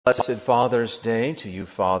Blessed Father's Day to you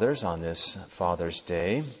fathers on this Father's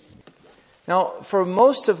Day. Now, for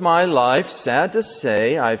most of my life, sad to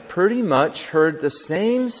say, I've pretty much heard the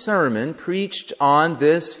same sermon preached on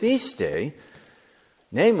this feast day,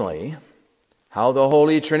 namely, how the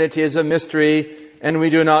Holy Trinity is a mystery and we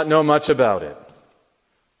do not know much about it.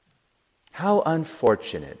 How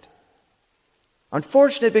unfortunate.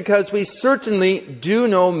 Unfortunate because we certainly do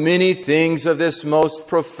know many things of this most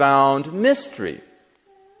profound mystery.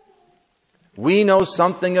 We know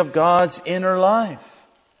something of God's inner life.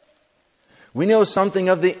 We know something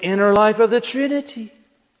of the inner life of the Trinity,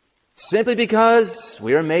 simply because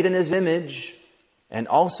we are made in His image, and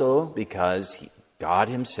also because God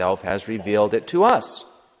Himself has revealed it to us.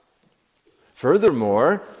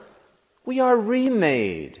 Furthermore, we are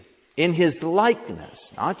remade in His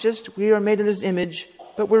likeness. Not just we are made in His image,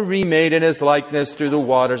 but we're remade in His likeness through the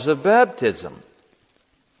waters of baptism,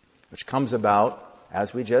 which comes about,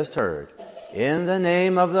 as we just heard, in the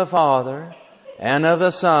name of the Father, and of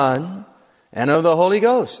the Son, and of the Holy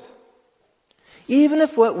Ghost. Even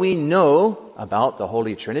if what we know about the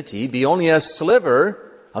Holy Trinity be only a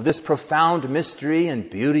sliver of this profound mystery and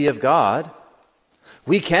beauty of God,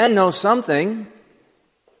 we can know something,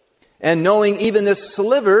 and knowing even this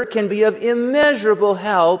sliver can be of immeasurable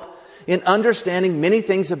help in understanding many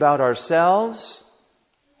things about ourselves,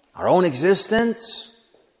 our own existence,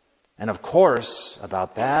 and of course,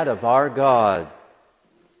 about that of our God.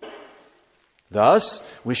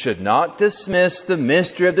 Thus, we should not dismiss the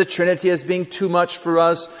mystery of the Trinity as being too much for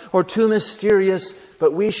us or too mysterious,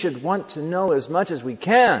 but we should want to know as much as we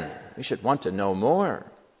can. We should want to know more.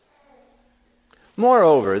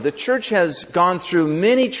 Moreover, the Church has gone through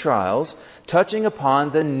many trials touching upon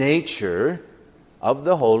the nature of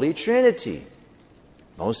the Holy Trinity.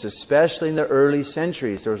 Most especially in the early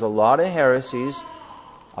centuries, there was a lot of heresies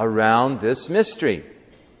around this mystery.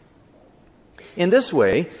 In this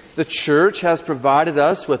way, the Church has provided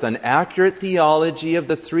us with an accurate theology of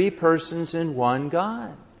the three persons in one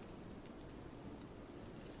God.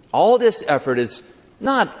 All this effort is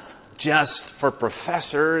not just for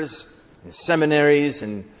professors and seminaries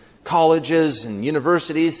and colleges and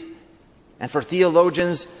universities and for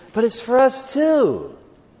theologians, but it's for us too.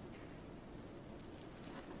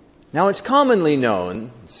 Now, it's commonly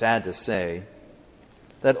known, sad to say,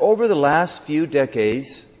 that over the last few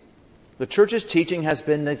decades, the Church's teaching has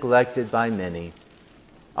been neglected by many.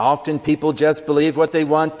 Often people just believe what they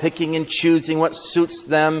want, picking and choosing what suits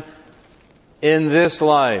them in this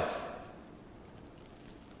life.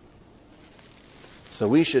 So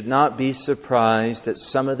we should not be surprised that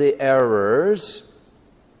some of the errors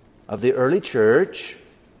of the early Church,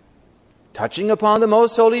 touching upon the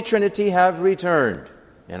Most Holy Trinity, have returned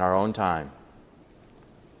in our own time.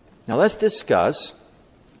 Now let's discuss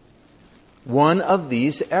one of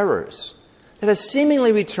these errors that has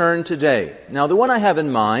seemingly returned today. Now, the one I have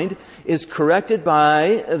in mind is corrected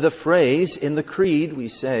by the phrase in the creed we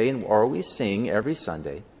say or we sing every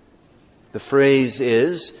Sunday. The phrase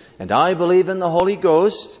is, "And I believe in the Holy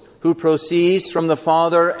Ghost, who proceeds from the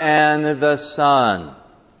Father and the Son."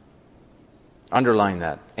 Underline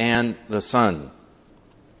that, and the Son.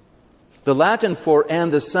 The Latin for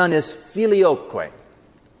 "and the Son" is filioque.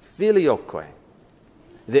 Filioque.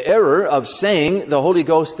 The error of saying the Holy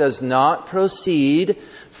Ghost does not proceed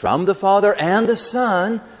from the Father and the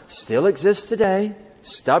Son still exists today,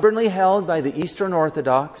 stubbornly held by the Eastern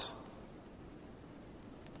Orthodox.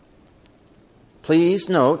 Please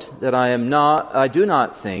note that I do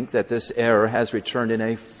not think that this error has returned in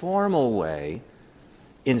a formal way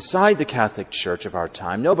inside the Catholic Church of our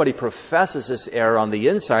time. Nobody professes this error on the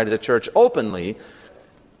inside of the Church openly.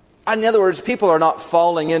 In other words, people are not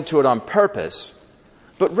falling into it on purpose.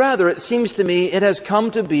 But rather, it seems to me, it has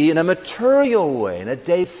come to be in a material way, in a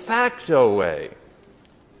de facto way.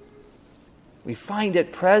 We find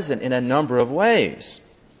it present in a number of ways.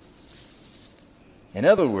 In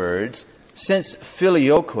other words, since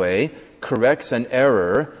filioque corrects an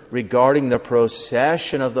error regarding the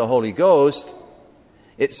procession of the Holy Ghost,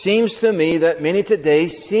 it seems to me that many today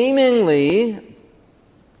seemingly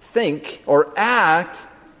think or act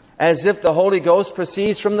as if the Holy Ghost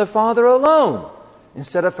proceeds from the Father alone,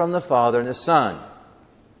 instead of from the Father and the Son.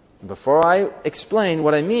 Before I explain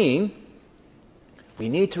what I mean, we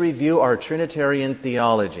need to review our Trinitarian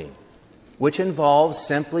theology, which involves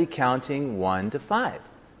simply counting 1 to 5.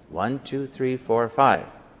 1, 2, 3, 4, 5.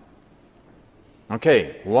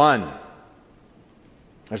 Okay, 1.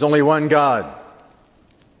 There's only one God.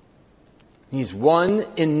 He's one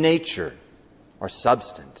in nature or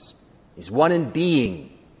substance. He's one in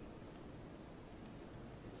being.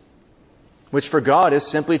 which for God is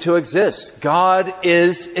simply to exist. God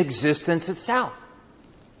is existence itself.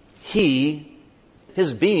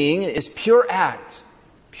 His being is pure act,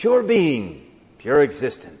 pure being, pure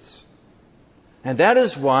existence. And that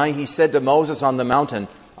is why he said to Moses on the mountain,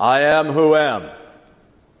 I am who am.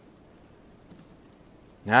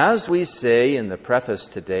 Now, as we say in the preface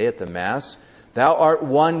today at the Mass, thou art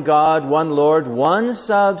one God, one Lord, one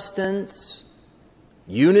substance,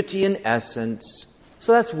 unity in essence.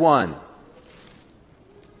 So that's one.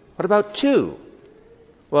 What about two?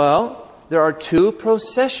 Well, there are two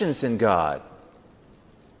processions in God.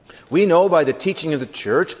 We know by the teaching of the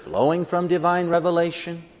Church, flowing from divine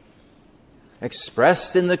revelation,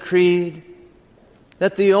 expressed in the Creed,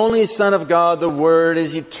 that the only Son of God, the Word,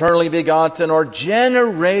 is eternally begotten or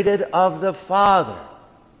generated of the Father.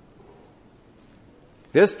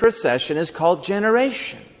 This procession is called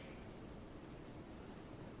generation.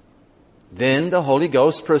 Then the Holy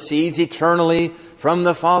Ghost proceeds eternally from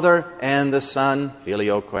the Father and the Son,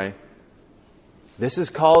 filioque. This is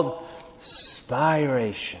called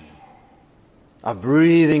spiration, a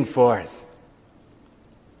breathing forth.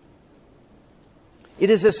 It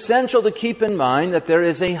is essential to keep in mind that there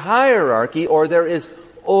is a hierarchy or there is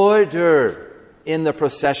order in the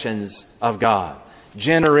processions of God.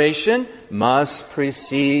 Generation must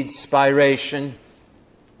precede spiration.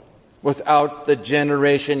 Without the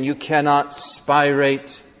generation, you cannot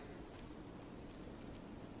spirate.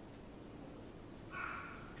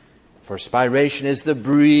 For spiration is the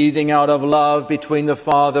breathing out of love between the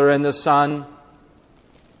Father and the Son.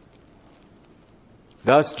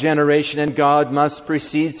 Thus, generation in God must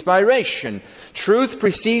precede spiration. Truth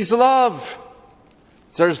precedes love.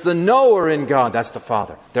 There's the knower in God, that's the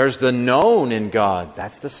Father. There's the known in God,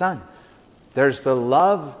 that's the Son. There's the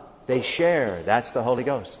love they share, that's the Holy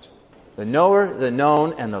Ghost. The knower, the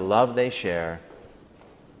known, and the love they share.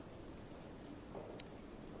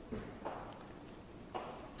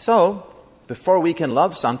 So, before we can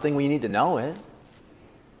love something, we need to know it.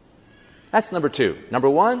 That's number two. Number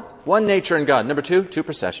one nature in God. Number two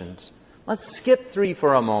processions. Let's skip 3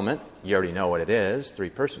 for a moment. You already know what it is, 3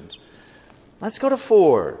 persons. Let's go to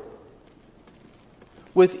 4.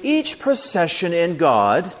 With each procession in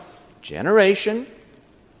God, generation,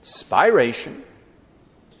 spiration,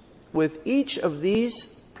 with each of these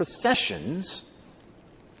processions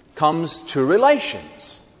comes to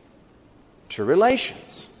relations. To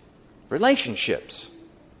relations. Relationships.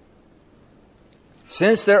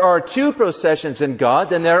 Since there are 2 processions in God,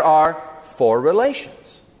 then there are 4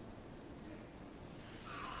 relations.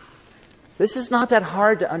 This is not that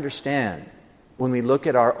hard to understand when we look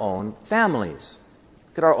at our own families,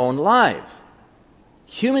 look at our own life.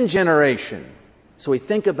 Human generation. So we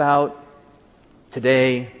think about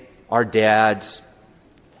today, our dads.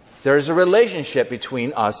 There's a relationship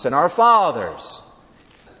between us and our fathers.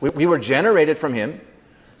 We were generated from him.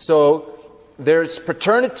 So there's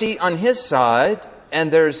paternity on his side, and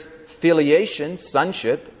there's filiation,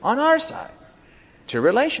 sonship, on our side. 2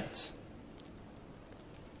 relations.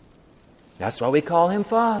 That's why we call him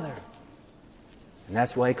Father. And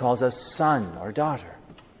that's why he calls us son or daughter.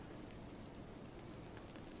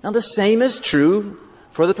 Now the same is true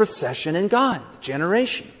for the procession in God, the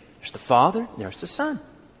generation. There's the Father, there's the Son.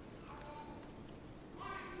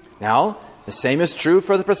 Now, the same is true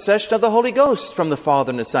for the procession of the Holy Ghost from the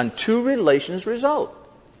Father and the Son. 2 relations result.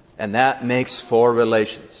 And that makes 4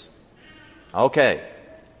 relations. Okay.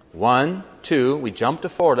 1, 2, we jump to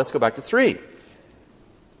 4. Let's go back to 3.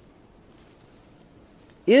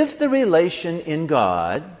 If the relation in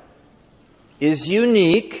God is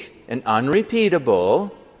unique and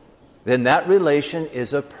unrepeatable, then that relation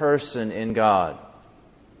is a person in God.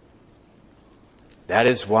 That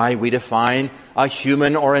is why we define a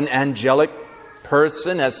human or an angelic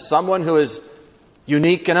person as someone who is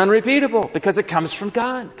unique and unrepeatable, because it comes from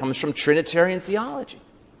God. It comes from Trinitarian theology.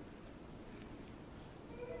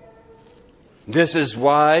 This is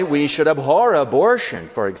why we should abhor abortion,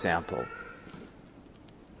 for example.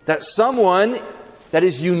 That someone that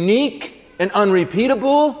is unique and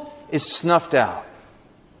unrepeatable is snuffed out.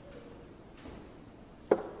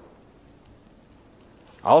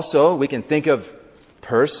 Also, we can think of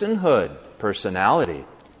personhood, personality.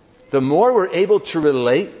 The more we're able to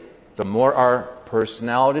relate, the more our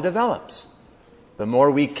personality develops. The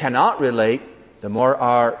more we cannot relate, the more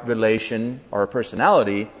our relation or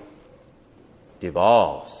personality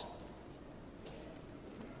devolves.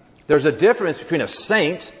 There's a difference between a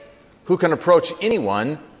saint who can approach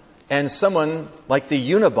anyone and someone like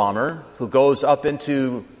the Unabomber who goes up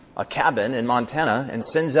into a cabin in Montana and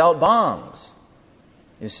sends out bombs.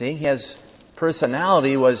 You see, his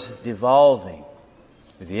personality was devolving.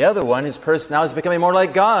 The other one, his personality is becoming more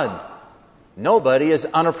like God. Nobody is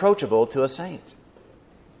unapproachable to a saint.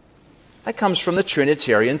 That comes from the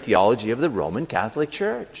Trinitarian theology of the Roman Catholic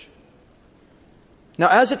Church. Now,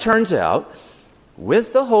 as it turns out,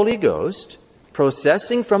 with the Holy Ghost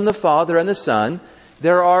processing from the Father and the Son,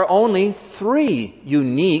 there are only 3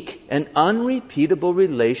 unique and unrepeatable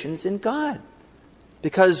relations in God.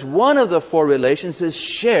 Because one of the 4 relations is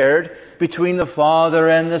shared between the Father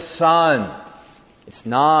and the Son. It's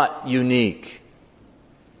not unique.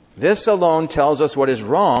 This alone tells us what is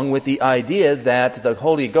wrong with the idea that the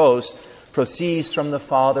Holy Ghost proceeds from the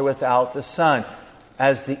Father without the Son,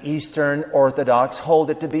 as the Eastern Orthodox hold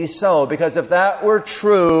it to be so. Because if that were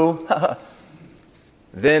true,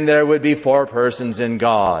 then there would be 4 persons in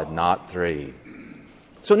God, not 3.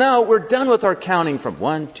 So now we're done with our counting from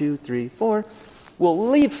 1, 2, 3, 4. We'll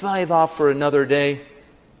leave 5 off for another day.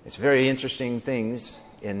 It's very interesting things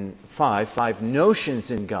in 5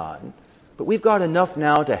 notions in God. But we've got enough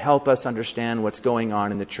now to help us understand what's going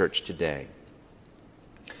on in the church today.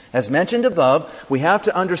 As mentioned above, we have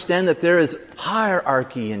to understand that there is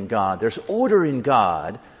hierarchy in God. There's order in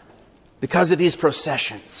God because of these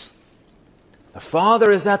processions. The Father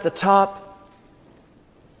is at the top,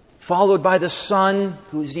 followed by the Son,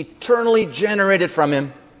 who is eternally generated from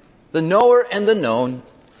Him, the knower and the known,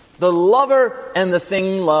 the lover and the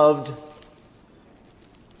thing loved.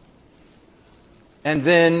 And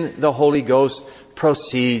then the Holy Ghost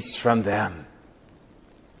proceeds from them.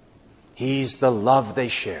 He's the love they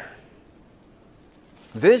share.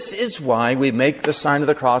 This is why we make the sign of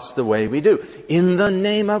the cross the way we do. In the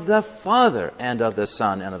name of the Father and of the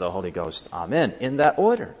Son and of the Holy Ghost. Amen. In that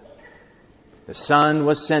order. The Son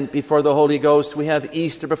was sent before the Holy Ghost. We have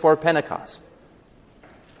Easter before Pentecost.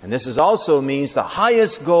 And this also means the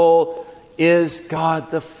highest goal is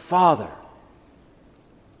God the Father.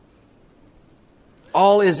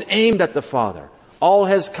 All is aimed at the Father. All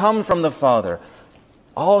has come from the Father.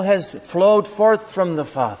 All has flowed forth from the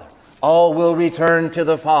Father. All will return to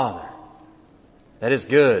the Father. That is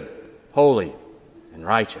good, holy, and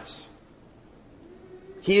righteous.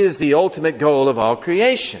 He is the ultimate goal of all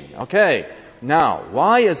creation. Okay, now,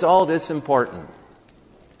 why is all this important?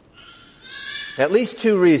 At least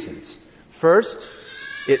 2 reasons. First,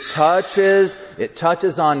 it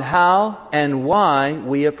touches on how and why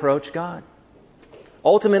we approach God.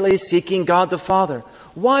 Ultimately, seeking God the Father.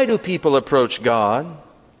 Why do people approach God?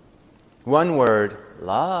 One word,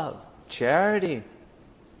 love, charity.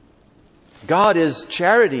 God is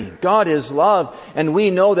charity. God is love. And we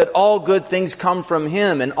know that all good things come from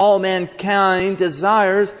Him. And all mankind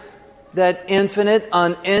desires that infinite,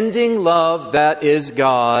 unending love that is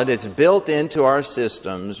God. It's built into our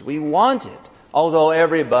systems. We want it. Although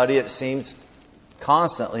everybody, it seems,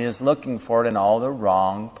 constantly is looking for it in all the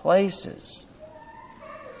wrong places.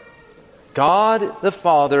 God the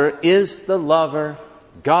Father is the lover.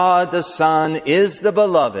 God the Son is the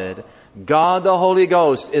beloved. God the Holy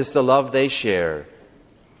Ghost is the love they share.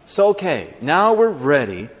 So, okay, now we're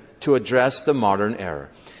ready to address the modern error.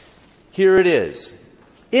 Here it is.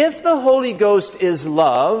 If the Holy Ghost is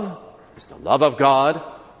love, is the love of God,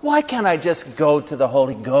 why can't I just go to the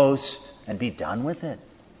Holy Ghost and be done with it?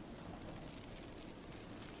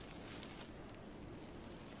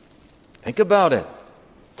 Think about it.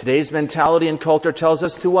 Today's mentality and culture tells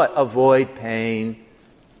us to what? Avoid pain.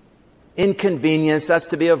 Inconvenience, that's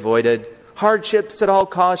to be avoided. Hardships at all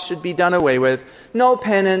costs should be done away with. No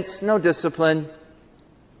penance, no discipline.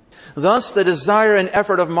 Thus, the desire and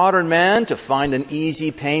effort of modern man to find an easy,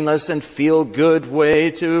 painless, and feel-good way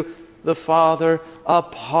to the Father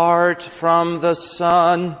apart from the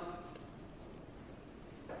Son.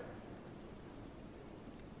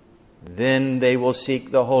 Then they will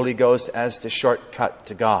seek the Holy Ghost as the shortcut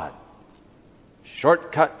to God.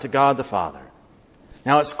 Shortcut to God the Father.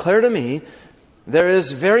 Now, it's clear to me there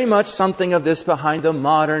is very much something of this behind the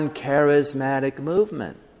modern charismatic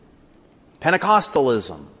movement.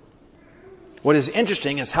 Pentecostalism. What is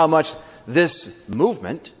interesting is how much this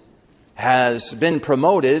movement has been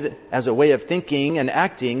promoted as a way of thinking and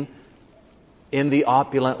acting in the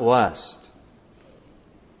opulent West.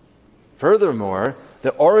 Furthermore,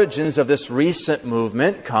 the origins of this recent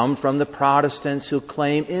movement come from the Protestants who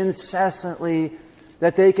claim incessantly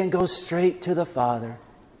that they can go straight to the Father.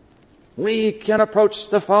 We can approach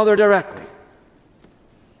the Father directly.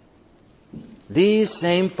 These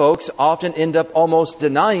same folks often end up almost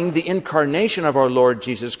denying the incarnation of our Lord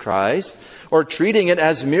Jesus Christ, or treating it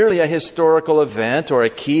as merely a historical event or a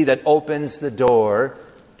key that opens the door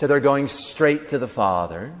to their going straight to the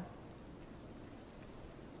Father.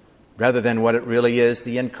 rather than what it really is.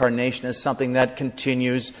 The incarnation is something that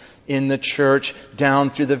continues in the church down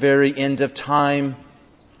through the very end of time.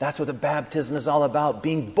 That's what the baptism is all about,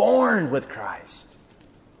 being born with Christ.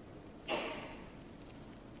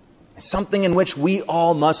 It's something in which we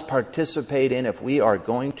all must participate in if we are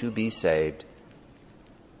going to be saved.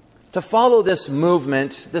 To follow this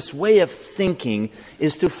movement, this way of thinking,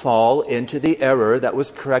 is to fall into the error that was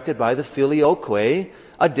corrected by the Filioque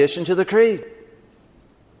addition to the Creed.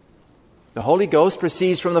 The Holy Ghost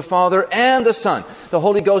proceeds from the Father and the Son. The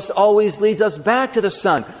Holy Ghost always leads us back to the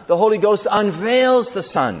Son. The Holy Ghost unveils the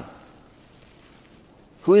Son,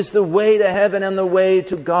 who is the way to heaven and the way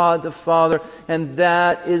to God the Father, and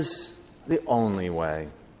that is the only way.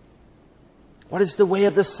 What is the way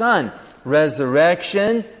of the Son?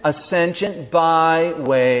 Resurrection, ascension by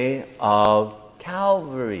way of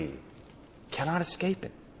Calvary. Cannot escape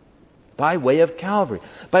it. By way of Calvary.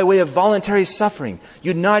 By way of voluntary suffering,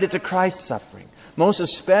 united to Christ's suffering. Most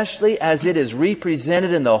especially as it is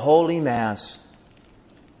represented in the Holy Mass.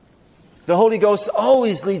 The Holy Ghost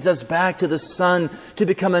always leads us back to the Son to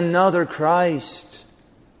become another Christ,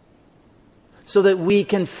 so that we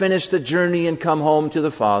can finish the journey and come home to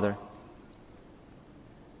the Father.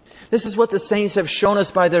 This is what the saints have shown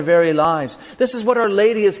us by their very lives. This is what Our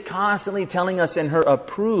Lady is constantly telling us in her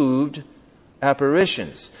approved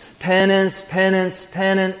apparitions. Penance, penance,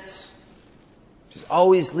 penance. She's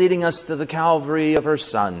always leading us to the Calvary of her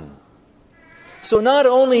Son. So not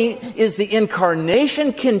only is the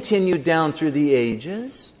incarnation continued down through the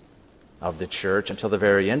ages of the church until the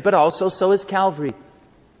very end, but also so is Calvary.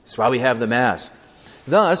 That's why we have the Mass.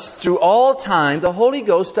 Thus, through all time, the Holy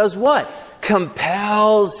Ghost does what?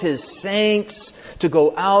 Compels His saints to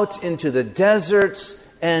go out into the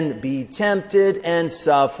deserts and be tempted and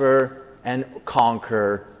suffer and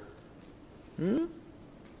conquer.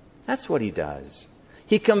 That's what He does.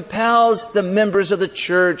 He compels the members of the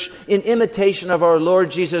church, in imitation of our Lord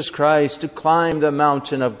Jesus Christ, to climb the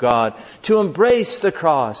mountain of God, to embrace the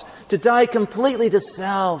cross, to die completely to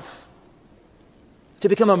self, to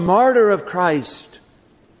become a martyr of Christ,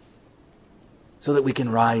 so that we can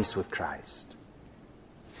rise with Christ.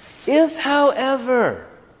 If, however,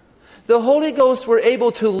 the Holy Ghost were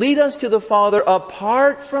able to lead us to the Father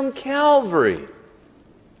apart from Calvary,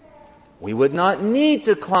 we would not need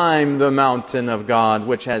to climb the mountain of God,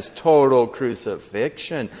 which has total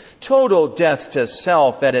crucifixion, total death to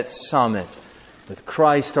self at its summit, with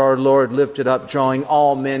Christ our Lord lifted up, drawing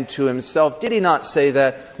all men to Himself. Did He not say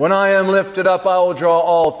that? When I am lifted up, I will draw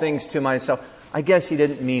all things to myself. I guess He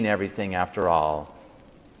didn't mean everything after all.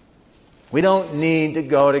 We don't need to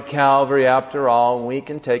go to Calvary after all. We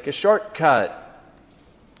can take a shortcut.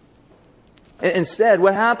 Instead,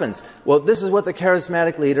 what happens? Well, this is what the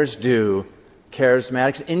charismatic leaders do.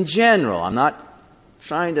 Charismatics in general. I'm not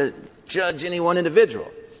trying to judge any one individual.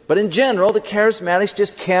 But in general, the charismatics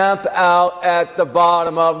just camp out at the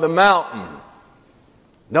bottom of the mountain.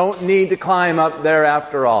 Don't need to climb up there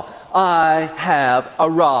after all. I have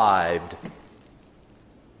arrived.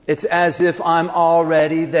 It's as if I'm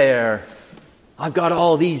already there. I've got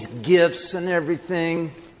all these gifts and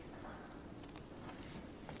everything.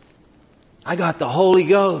 I got the Holy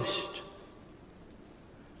Ghost.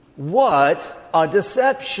 What a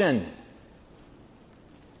deception.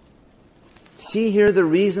 See here the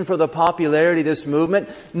reason for the popularity of this movement?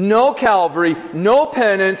 No Calvary, no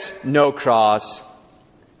penance, no cross.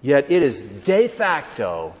 Yet it is de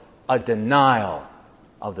facto a denial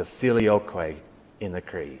of the Filioque in the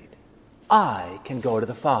Creed. I can go to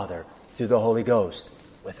the Father through the Holy Ghost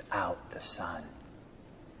without the Son.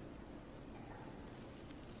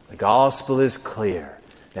 The gospel is clear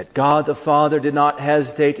that God the Father did not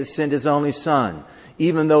hesitate to send His only Son,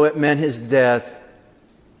 even though it meant His death.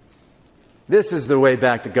 This is the way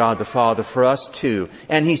back to God the Father for us too.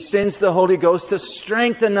 And He sends the Holy Ghost to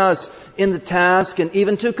strengthen us in the task and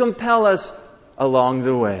even to compel us along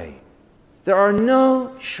the way. There are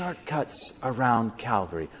no shortcuts around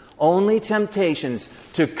Calvary. Only temptations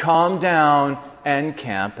to calm down and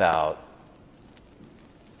camp out.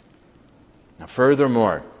 Now,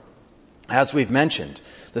 furthermore, as we've mentioned,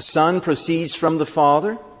 the Son proceeds from the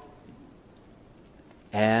Father,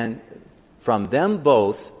 and from them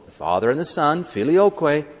both, the Father and the Son,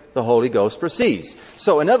 Filioque, the Holy Ghost proceeds.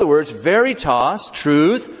 So, in other words, veritas,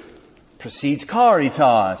 truth, precedes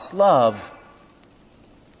caritas, love.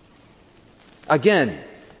 Again,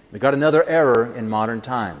 we got another error in modern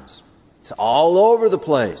times. It's all over the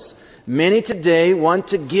place. Many today want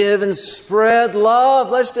to give and spread love.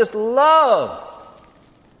 Let's just love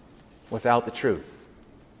without the truth.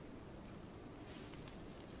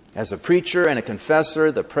 As a preacher and a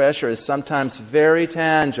confessor, the pressure is sometimes very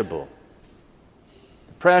tangible.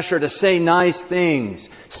 The pressure to say nice things,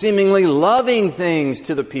 seemingly loving things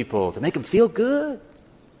to the people, to make them feel good.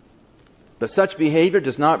 But such behavior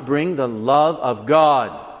does not bring the love of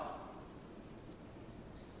God.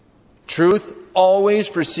 Truth always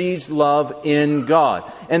precedes love in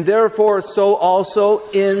God, and therefore so also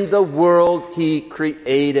in the world He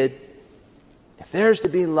created. If there's to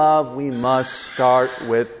be love, we must start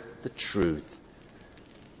with the truth.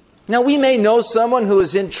 Now, we may know someone who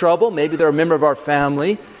is in trouble. Maybe they're a member of our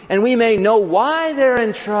family, and we may know why they're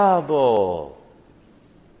in trouble.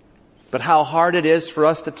 But how hard it is for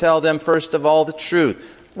us to tell them, first of all, the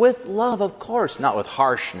truth. With love, of course, not with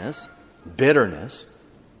harshness, bitterness.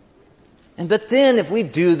 But then, if we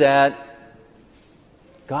do that,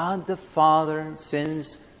 God the Father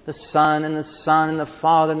sends the Son, and the Son and the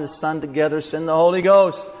Father and the Son together send the Holy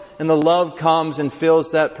Ghost. And the love comes and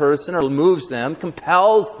fills that person, or moves them,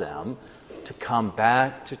 compels them to come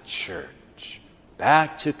back to church,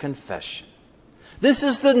 back to confession. This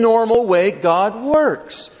is the normal way God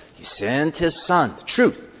works. He sent His Son, the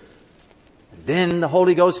truth. And then the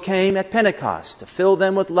Holy Ghost came at Pentecost to fill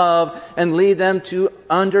them with love and lead them to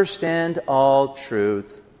understand all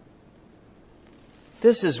truth.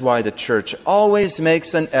 This is why the church always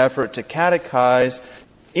makes an effort to catechize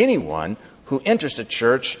anyone who enters the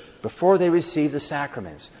church before they receive the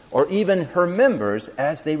sacraments, or even her members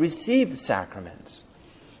as they receive the sacraments.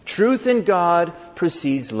 Truth in God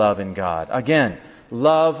precedes love in God. Again,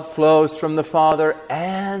 love flows from the Father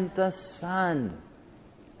and the Son,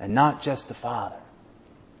 and not just the Father.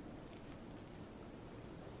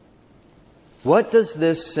 What does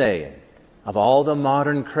this say of all the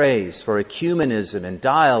modern craze for ecumenism and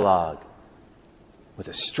dialogue with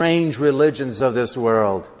the strange religions of this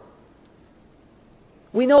world?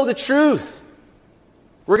 We know the truth.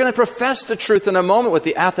 We're going to profess the truth in a moment with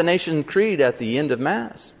the Athanasian Creed at the end of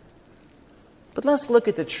Mass. But let's look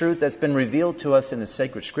at the truth that's been revealed to us in the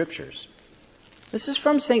sacred Scriptures. This is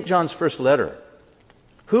from St. John's first letter.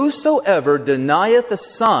 Whosoever denieth the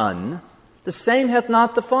Son, the same hath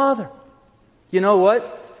not the Father. You know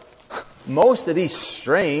what? Most of these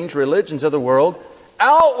strange religions of the world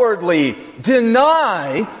outwardly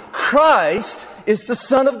deny Christ is the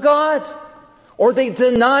Son of God. Or they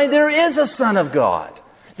deny there is a Son of God.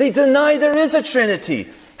 They deny there is a Trinity.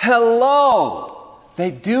 Hello! They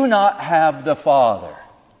do not have the Father.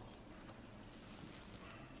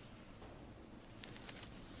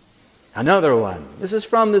 Another one. This is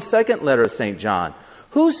from the second letter of St. John.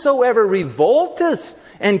 Whosoever revolteth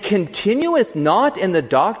and continueth not in the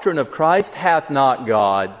doctrine of Christ hath not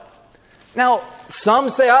God. Now, some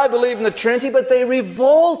say, I believe in the Trinity, but they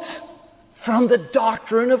revolt from the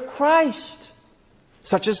doctrine of Christ.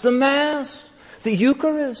 Such as the Mass, the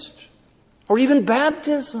Eucharist, or even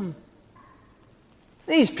baptism.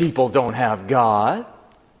 These people don't have God.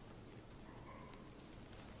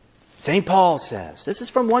 St. Paul says, this is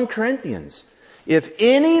from 1 Corinthians, if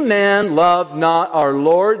any man love not our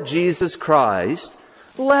Lord Jesus Christ,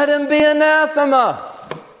 let him be anathema.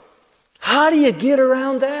 How do you get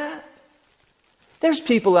around that? There's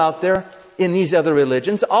people out there in these other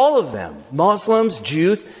religions, all of them, Muslims,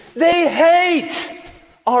 Jews, they hate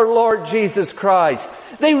our Lord Jesus Christ.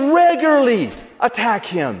 They regularly attack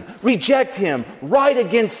Him, reject Him, write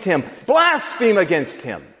against Him, blaspheme against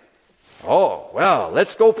Him. Oh, well,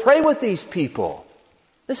 let's go pray with these people.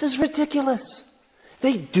 This is ridiculous.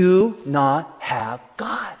 They do not have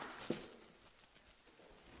God.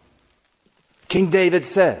 King David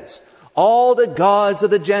says, all the gods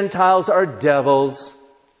of the Gentiles are devils.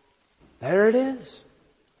 There it is.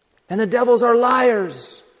 And the devils are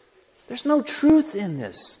liars. There's no truth in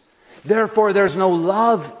this. Therefore, there's no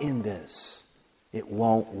love in this. It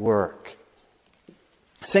won't work.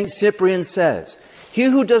 St. Cyprian says, he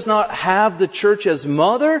who does not have the church as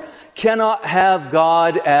mother cannot have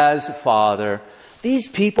God as Father. These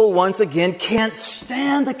people, once again, can't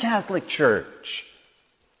stand the Catholic Church.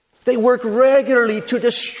 They work regularly to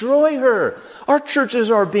destroy her. Our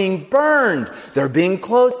churches are being burned. They're being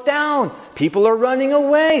closed down. People are running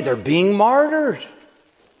away. They're being martyred.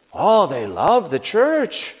 Oh, they love the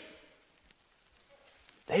church.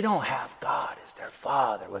 They don't have God as their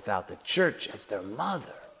Father without the church as their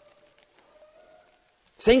mother.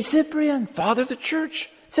 St. Cyprian, Father of the Church.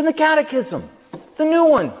 It's in the Catechism, the new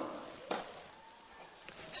one.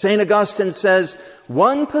 St. Augustine says,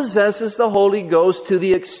 one possesses the Holy Ghost to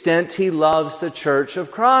the extent he loves the Church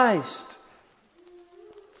of Christ.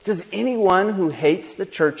 Does anyone who hates the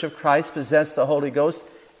Church of Christ possess the Holy Ghost?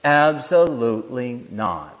 Absolutely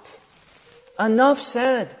not. Enough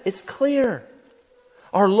said. It's clear.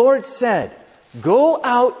 Our Lord said, "Go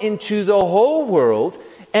out into the whole world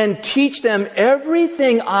and teach them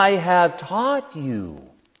everything I have taught you."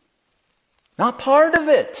 Not part of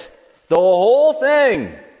it, the whole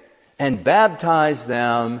thing. "And baptize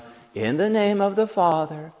them in the name of the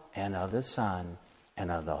Father and of the Son and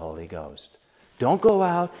of the Holy Ghost." Don't go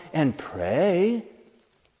out and pray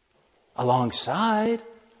alongside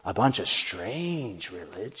a bunch of strange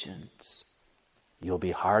religions. You'll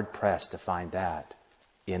be hard-pressed to find that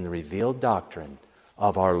in the revealed doctrine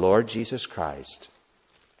of our Lord Jesus Christ.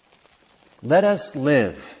 Let us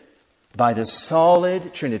live by the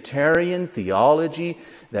solid Trinitarian theology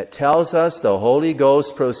that tells us the Holy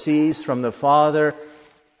Ghost proceeds from the Father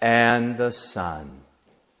and the Son.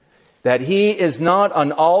 That He is not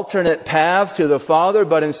an alternate path to the Father,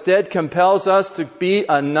 but instead compels us to be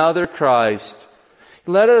another Christ.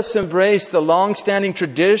 Let us embrace the long-standing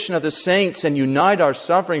tradition of the saints and unite our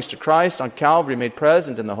sufferings to Christ on Calvary made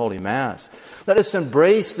present in the Holy Mass. Let us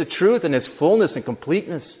embrace the truth in its fullness and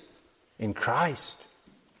completeness in Christ.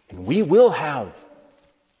 And we will have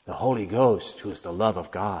the Holy Ghost, who is the love of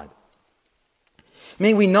God.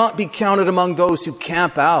 May we not be counted among those who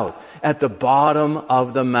camp out at the bottom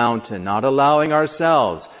of the mountain, not allowing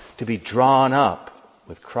ourselves to be drawn up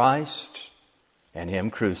with Christ and Him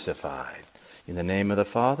crucified. In the name of the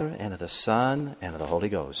Father, and of the Son, and of the Holy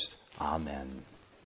Ghost. Amen.